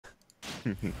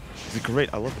He's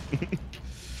great. I love it.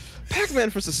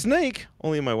 PacMan versus Snake,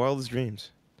 only in my wildest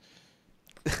dreams.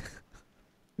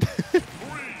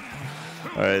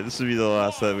 All right, this will be the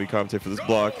last that we commentate for this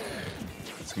block.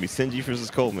 It's gonna be Sinji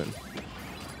versus Coltman.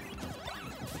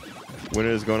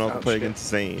 Winner is going off to play against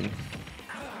Zane.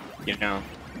 You know,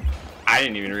 I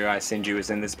didn't even realize Sinji was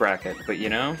in this bracket, but you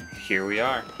know, here we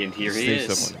are, and here he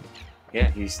is. Someone.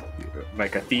 Yeah, he's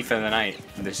like a thief in the night.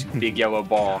 This big yellow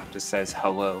ball just says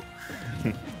hello.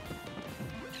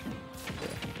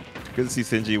 Good to see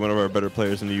Sinji, one of our better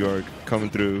players in New York, coming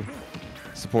through,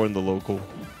 supporting the local.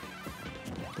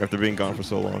 After being gone for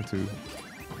so long too.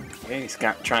 Yeah, he's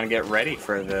trying to get ready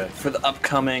for the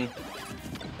upcoming,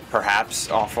 perhaps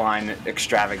offline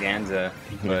extravaganza.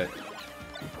 But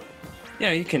you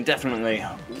know, you can definitely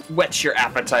whet your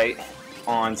appetite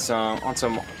on some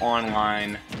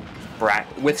online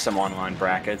with some online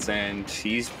brackets, and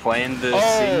he's playing the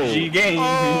Sinji game.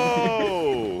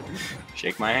 Oh!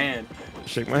 Shake my hand.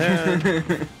 Shake my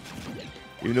hand.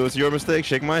 Even though it's your mistake,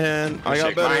 shake my hand. I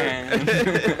got better. My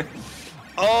hand.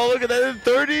 Oh, look at that,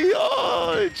 30.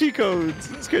 Oh, cheat codes.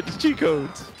 Let's get the cheat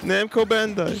codes. Namco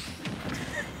Bandai.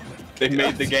 They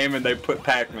made the game and they put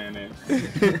PacMan in.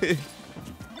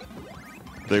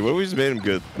 Like, what if we just made him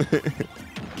good?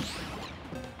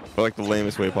 But like the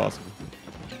lamest way possible.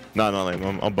 Nah, not lame.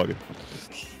 I'm bugging.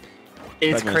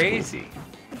 It's crazy.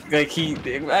 Cool. Like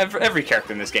every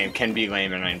character in this game can be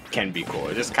lame and can be cool.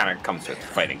 It just kind of comes with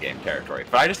fighting game territory.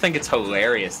 But I just think it's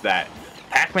hilarious that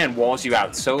PacMan walls you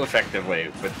out so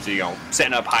effectively with, you know,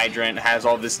 setting up Hydrant, has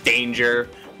all this danger,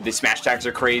 the smash attacks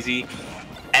are crazy,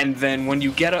 and then when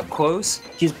you get up close,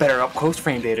 he's better up close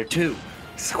frame data too.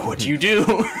 So what do you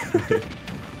do?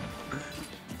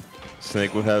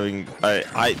 Snake with having,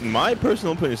 my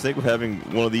personal opinion, Snake with having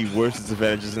one of the worst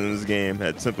disadvantages in this game,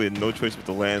 had simply no choice but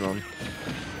to land on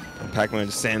PacMan,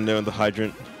 just standing there on the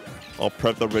Hydrant, all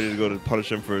prepped up, ready to go to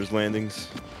punish him for his landings.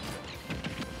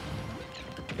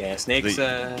 Yeah,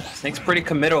 Snake's pretty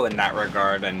committal in that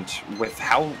regard, and with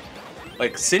how,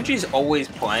 like, Sinji's always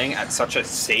playing at such a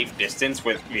safe distance,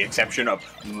 with the exception of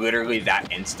literally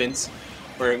that instance,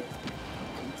 where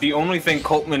the only thing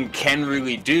Coltman can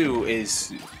really do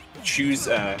is choose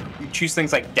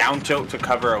things like down tilt to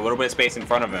cover a little bit of space in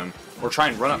front of him, or try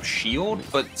and run up shield,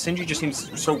 but Sinji just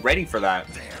seems so ready for that.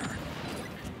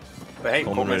 But hey,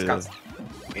 Coltman's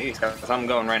he's got something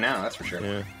going right now, that's for sure.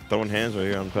 Yeah, throwing hands right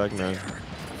here on PacMan.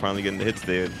 Finally getting the hits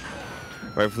they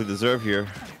rightfully deserve here.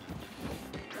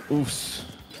 Oofs.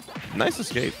 Nice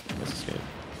escape. Nice escape.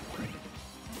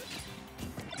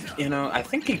 You know, I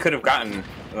think he could have gotten,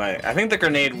 like, I think the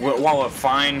grenade, while a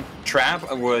fine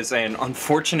trap, was an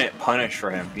unfortunate punish for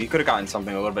him. He could have gotten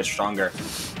something a little bit stronger.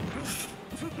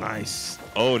 Nice.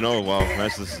 Oh no, wow.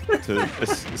 Nice to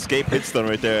escape hit stun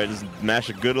right there. Just mash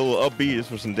a good little up B just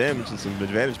for some damage and some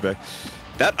advantage back.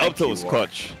 That up tilt was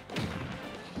clutch.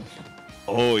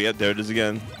 Oh, yeah, there it is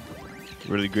again.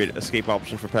 Really great escape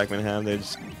option for PacMan have. They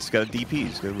just got a DP,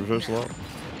 just got a reversal out.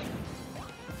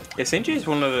 Yeah, Sinji is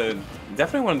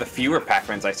definitely one of the fewer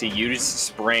PacMans I see use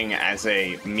Spring as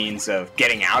a means of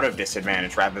getting out of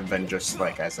disadvantage rather than just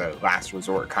like as a last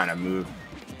resort kind of move.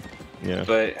 Yeah.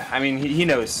 But I mean, he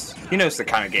knows the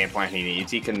kind of game plan he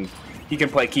needs. He can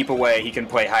play keep away, he can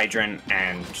play Hydrant,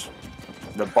 and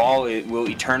the ball will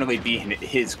eternally be in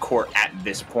his court at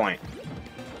this point.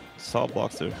 Solid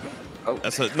blocks there. Oh,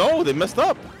 no, they messed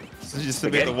up. So you just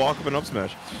simply have to walk up and up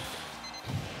smash.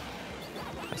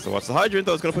 Has to watch the Hydrant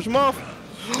though. It's gonna push him off.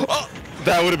 Oh,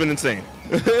 that would have been insane.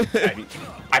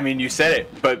 I mean, you said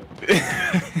it, but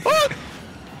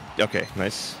okay,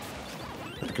 nice.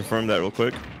 Have to confirm that real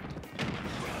quick.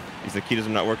 These Nikitas are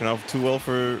not working out too well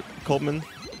for Coltman.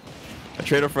 A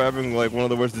trade-off for having like one of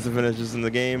the worst disadvantages in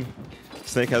the game.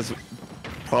 Snake has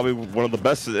probably one of the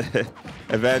best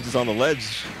advantages on the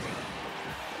ledge.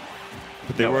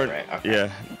 But they weren't. Right.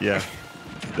 Okay. Yeah.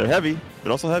 They're heavy.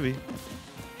 They're also heavy.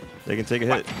 They can take a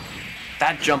hit.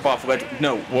 That jump off ledge.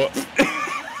 No. What?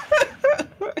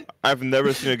 I've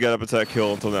never seen a get up attack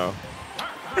kill until now.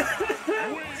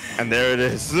 And there it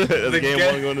is. The game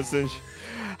one going to Sinji.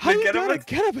 How you got a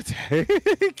get up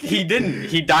attack? He didn't.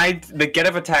 He died. The get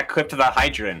up attack clipped to the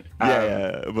Hydrant.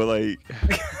 Yeah, but like.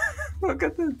 Look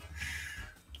at this.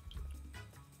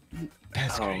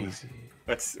 That's crazy.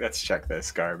 Let's check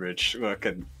this garbage. Look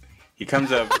at. He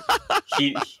comes up.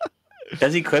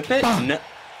 Does he clip it?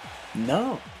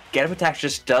 No. Get up attack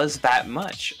just does that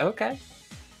much. Okay.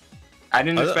 I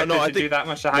didn't expect it to do that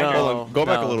much to Hydrant. No, go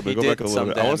back a little bit. Go back a little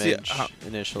bit. I want to see how,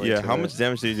 initially. Yeah, how much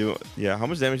damage did he do? Yeah, how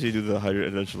much damage did he do to the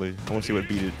Hydrant initially? I want to see what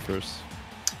beat it first.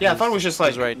 Yeah, I thought it was just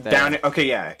like right there. down. Okay,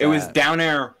 yeah, it was down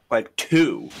air like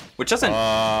 2, which doesn't.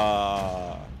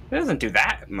 It doesn't do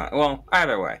that much. Well,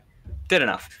 either way, did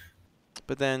enough.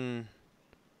 But then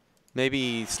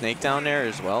maybe snake down there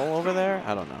as well over there.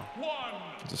 I don't know.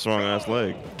 It's a strong ass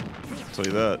leg. I'll tell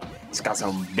you that. It's got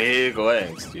some big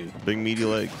legs, dude. Big meaty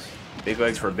legs. Big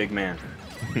legs for a big man.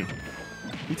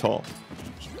 He's tall.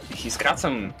 He's got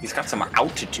some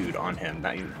altitude on him.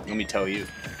 Let me tell you.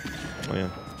 Oh yeah.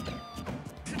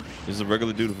 He's a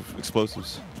regular dude with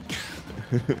explosives.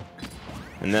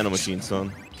 And nanomachines,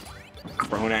 son.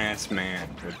 Grown ass man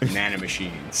with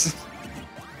nanomachines.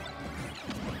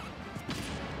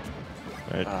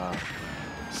 Alright.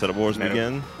 Set up wars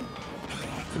again.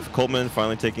 With Coltman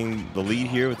finally taking the lead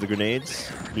here with the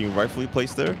grenades being rightfully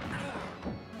placed there.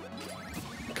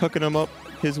 Cooking them up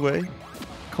his way.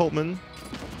 Coltman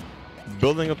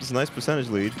building up this nice percentage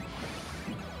lead.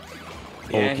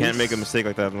 Yeah, can't make a mistake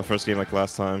like that in the first game like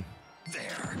last time.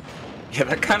 Yeah,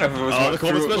 that kind of was the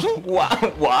Coltman special?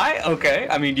 Why? Okay,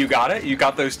 I mean, you got it. You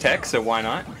got those techs, so why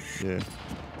not? Yeah.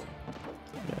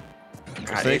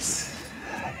 God,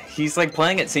 he's like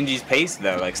playing at Sinji's pace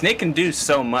though. Like Snake can do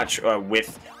so much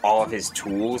with all of his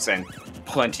tools and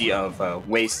plenty of good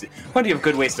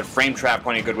ways to frame trap,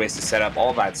 plenty of good ways to set up,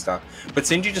 all that stuff. But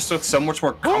Sinji just looks so much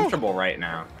more comfortable right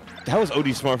now. That was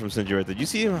OD smart from Sinji right there. You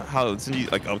see how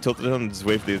Sinji like up tilted him and just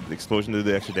wait for the explosion to do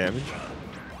the extra damage?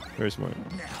 Very smart.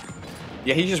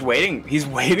 Yeah, he's just waiting. He's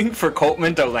waiting for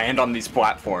Coltman to land on these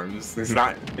platforms.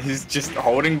 He's just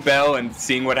holding Bell and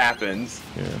seeing what happens.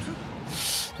 Yeah.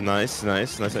 Nice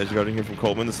edge guarding here from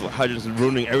Coltman. This hydrant's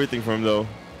ruining everything for him though.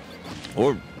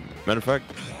 Or, matter of fact,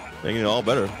 making it all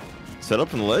better. Set up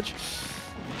from the ledge.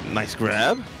 Nice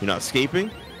grab. You're not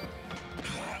escaping.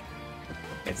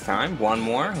 It's time. One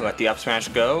more. Let the up smash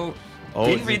go. Oh,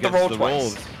 didn't read the roll twice.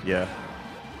 Rolls. Yeah.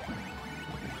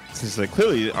 It's like,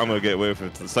 clearly, I'm going to get away with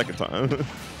it the second time.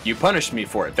 You punished me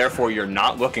for it, therefore you're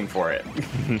not looking for it.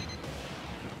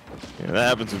 Yeah, that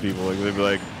happens to people. Like, they'll be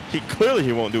like,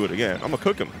 he won't do it again. I'm going to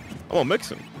cook him. I'm going to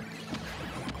mix him.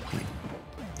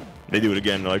 They do it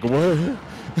again. They're like, what?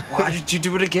 Why did you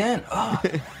do it again? Oh.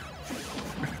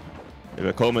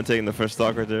 Yeah, Coltman taking the first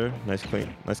stock right there. Nice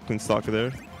clean stock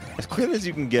there. As clean as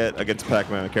you can get against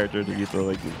PacMan, a character that you have to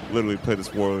like literally play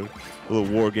this little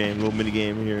war game, little mini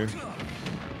game here.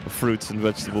 Fruits and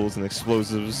vegetables and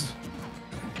explosives.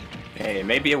 Hey, it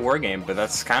may be a war game, but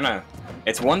that's kind of...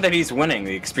 It's one that he's winning.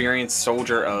 The experienced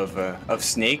soldier of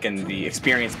Snake and the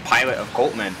experienced pilot of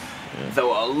Coltman. Yeah.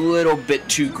 Though a little bit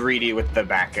too greedy with the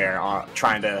back air,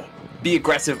 trying to be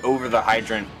aggressive over the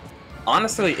hydrant.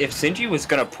 Honestly, if Sinji was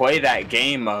going to play that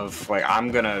game of, like,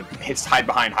 I'm going to hide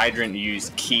behind hydrant and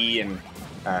use key and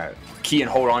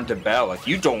hold on to Bell, like,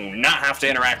 you do not have to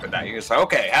interact with that. You're just like,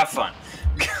 okay, have fun.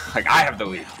 Like, I have the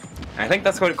lead. And I think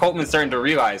that's what Coltman's starting to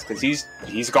realize, because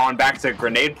he's gone back to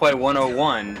grenade play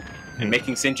 101 and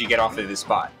making Sinji get off of his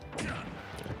spot.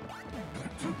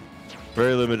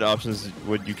 Very limited options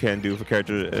what you can do if a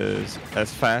character is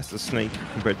as fast as Snake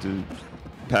compared to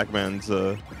PacMan's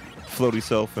floaty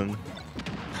self and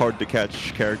hard to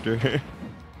catch character.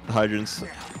 The hydrants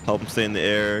help him stay in the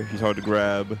air. He's hard to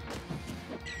grab.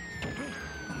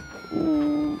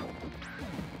 Ooh.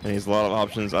 And he has a lot of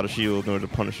options out of shield in order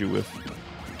to punish you with.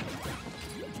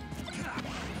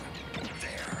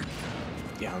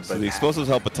 Yeah, so the explosives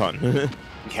help a ton.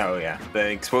 Oh yeah, the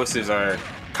explosives are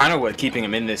kind of what keeping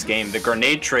him in this game. The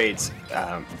grenade trades,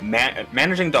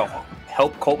 managing to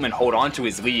help Coltman hold on to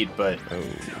his lead, but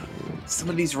some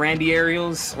of these Randy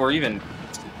aerials, or even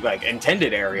like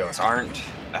intended aerials, aren't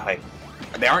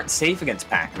they aren't safe against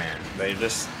PacMan. They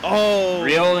just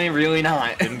really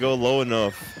not. Didn't go low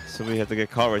enough, so we have to get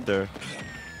caught right there.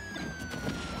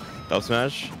 Up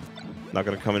smash, not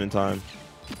gonna come in time.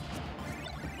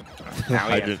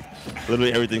 Hydrant.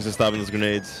 Literally everything's just stopping those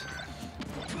grenades.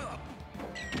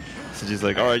 So she's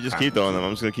like, all right, just keep throwing them.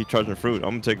 I'm just gonna keep charging fruit.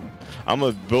 I'm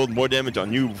gonna build more damage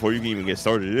on you before you can even get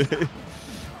started.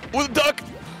 With a duck.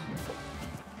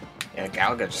 Yeah,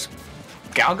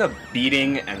 Galga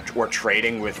beating or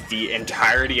trading with the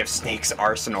entirety of Snake's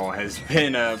arsenal has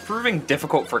been proving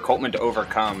difficult for Coltman to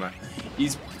overcome.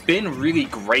 He's been really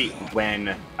great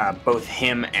when both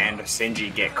him and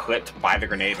Sinji get clipped by the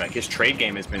grenade. Like, his trade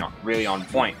game has been really on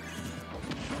point.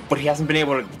 But he hasn't been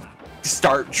able to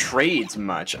start trades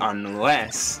much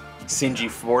unless Sinji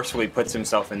forcefully puts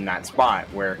himself in that spot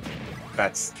where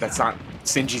that's not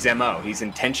Sinji's MO. He's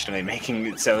intentionally making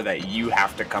it so that you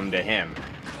have to come to him.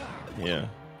 Yeah.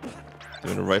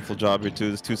 Doing a rifle job here too.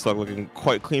 This two stock looking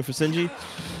quite clean for Sinji.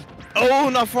 Oh,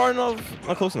 not far enough.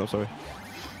 Not close enough, sorry.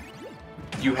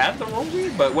 You had the roll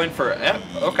lead, but went for F.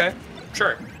 Okay,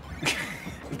 sure.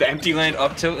 The empty land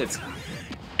up tilt, it's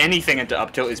anything into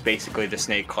up tilt is basically the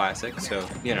Snake classic, so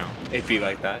you know, it'd be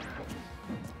like that.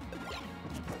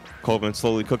 Coltman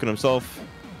slowly cooking himself.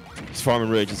 He's farming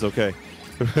rage, it's okay.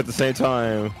 At the same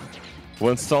time,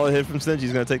 one solid hit from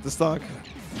Sinji's gonna take the stock.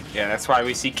 Yeah, that's why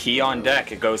we see Key on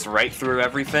deck. It goes right through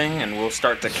everything, and we'll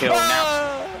start to kill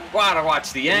now. Gotta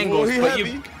watch the angles, but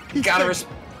you gotta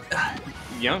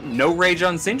you know, no rage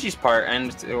on Sinji's part,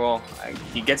 and well,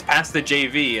 he gets past the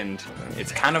JV, and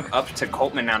it's kind of up to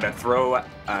Coltman now to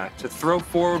throw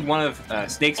forward one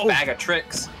of Snake's bag of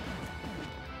tricks.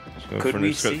 Could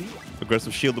we see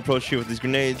aggressive shield approach here with these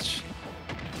grenades?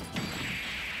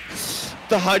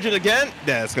 The hydrant again?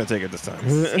 Yeah, it's gonna take it this time.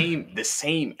 The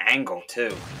same angle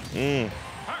too.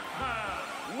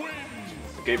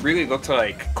 It really looked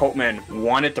like Coltman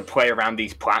wanted to play around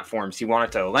these platforms. He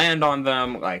wanted to land on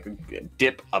them, like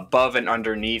dip above and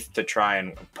underneath to try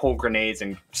and pull grenades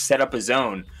and set up his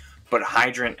own. But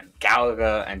Hydrant and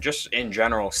Galaga and just in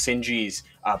general, Sinji's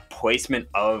placement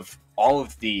of all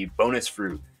of the bonus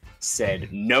fruit said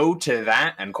no to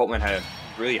that, and Coltman had a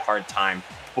really hard time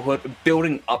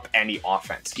building up any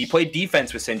offense. He played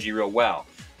defense with Sinji real well,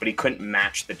 but he couldn't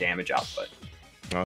match the damage output.